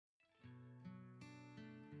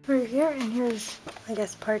right here, and here's, I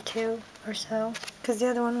guess, part 2 or so, because the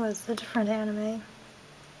other one was a different anime.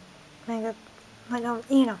 Manga,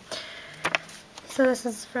 you know. So this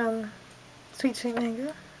is from Sweet Sweet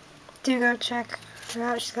Manga. Do go check her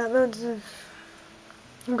out. She's got loads of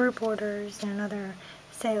group orders and other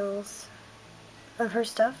sales of her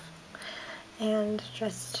stuff, and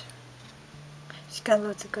just she's got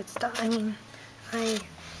loads of good stuff. I mean,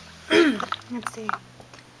 let's see,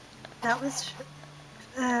 that was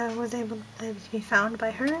able to be found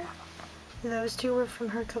by her. Those two were from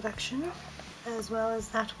her collection, as well as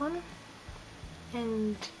that one.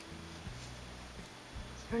 And is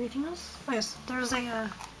there anything else? Oh yes, there's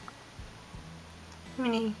a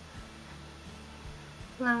mini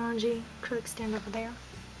loungy acrylic stand over there,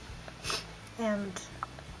 and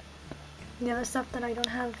the other stuff that I don't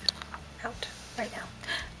have out right now.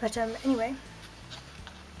 But anyway.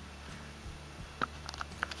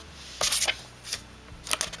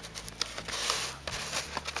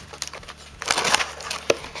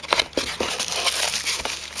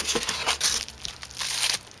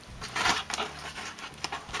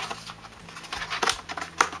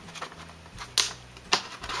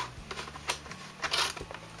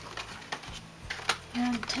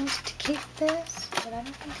 I'm tempted to keep this, but I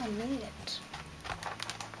don't think I need it.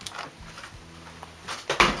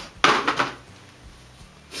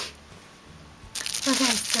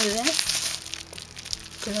 Okay, so this,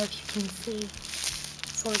 I don't know if you can see,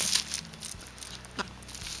 sort of,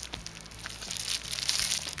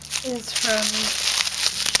 is from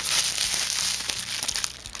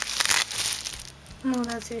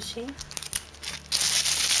Sushi.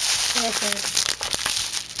 This is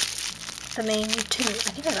the main 2. I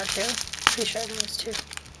think I got 2. Pretty sure there was 2.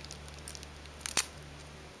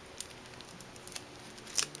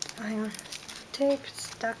 Hang on. Tape,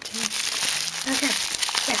 duct tape. Okay.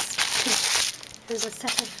 Yes, 2. There's a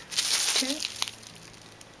set of 2.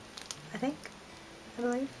 I think. I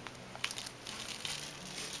believe.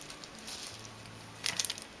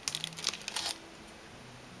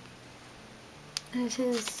 And it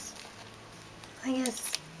is, I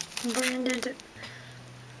guess, branded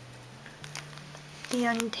The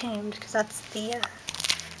Untamed, because that's the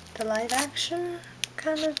live action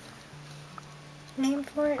kind of name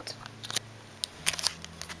for it.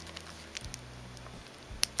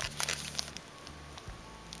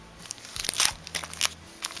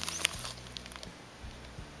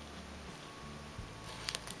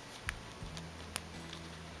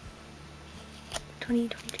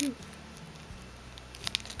 $20.22.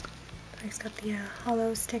 It's got the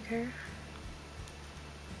hollow sticker.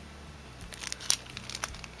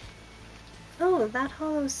 Oh, that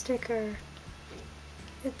hollow sticker.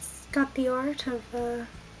 It's got the art of, well,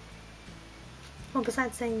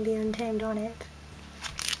 besides saying The Untamed on it,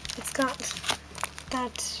 it's got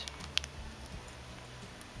that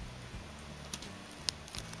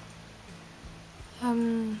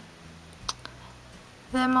them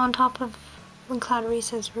on top of Cloud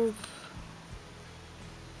Reese's roof.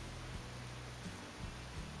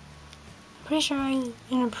 Pretty sure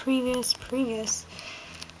in a previous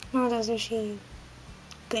Sushi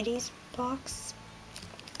goodies box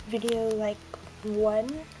video, like 1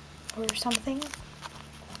 or something,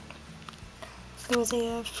 there was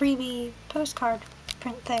a freebie postcard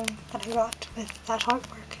print thing that I got with that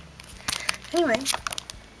artwork. Anyway,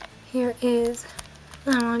 here is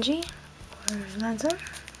an emoji or Lanza.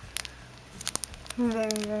 Very,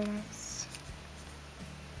 very nice.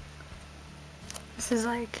 This is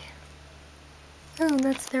like, oh,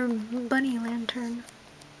 that's their bunny lantern.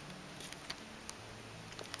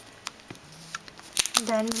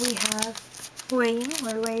 Then we have Wei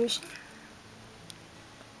or Wei.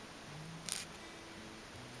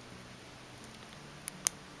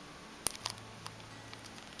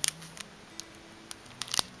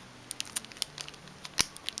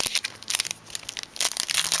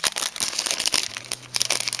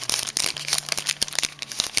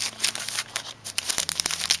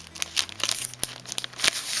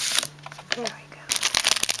 There we go.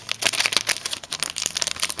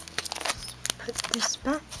 Put this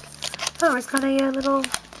back. Oh, it's got a little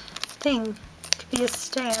thing to be a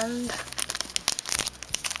stand,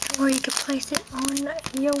 or you could place it on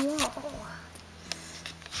your wall.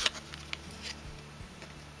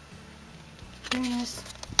 Very nice,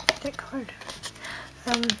 thick card.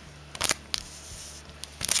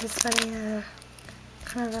 It's got a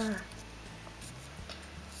kind of a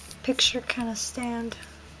picture kind of stand,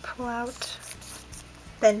 pull out,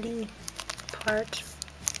 bendy part,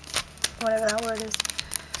 whatever that word is.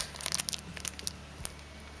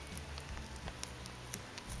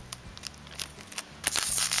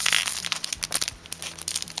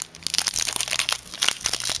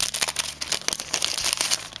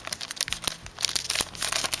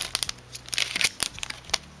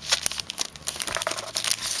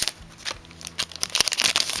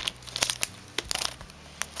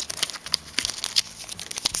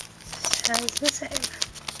 as the same.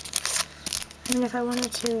 I mean, if I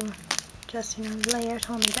wanted to just, you know, lay it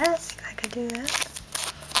on the desk, I could do that.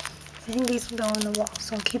 I think these will go on the wall,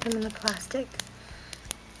 so I'll keep them in the plastic.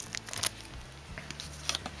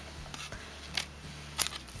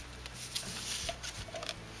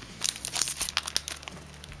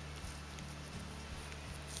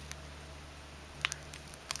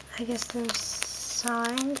 I guess they're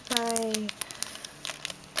signed by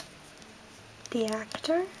the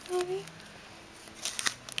actor, maybe?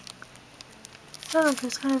 I don't know,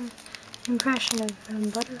 there's kind of an impression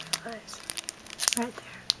of butterflies right there.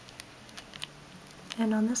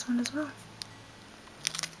 And on this one as well.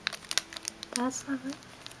 That's lovely.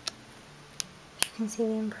 You can see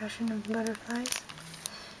the impression of the butterflies.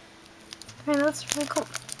 I mean, that's really cool.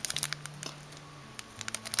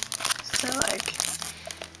 So, like,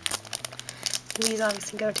 these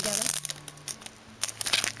obviously go together.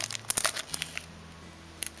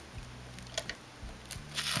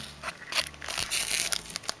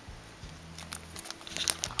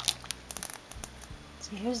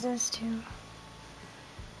 So here's those two.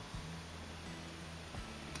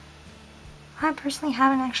 I personally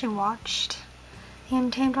haven't actually watched the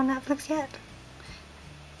Untamed on Netflix yet,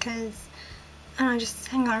 because I don't know, I just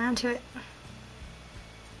haven't gotten around to it.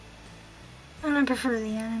 And I prefer the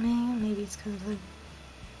anime. Maybe it's because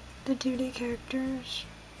the 2D characters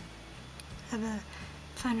have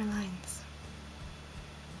finer lines.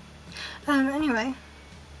 Anyway.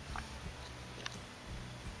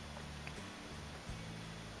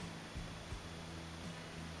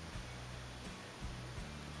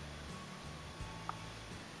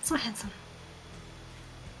 So handsome.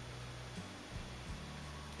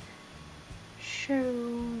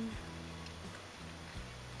 So,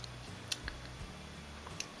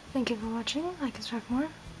 thank you for watching. Like and subscribe for more.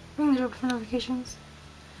 Ring the bell for notifications.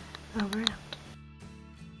 Over and out.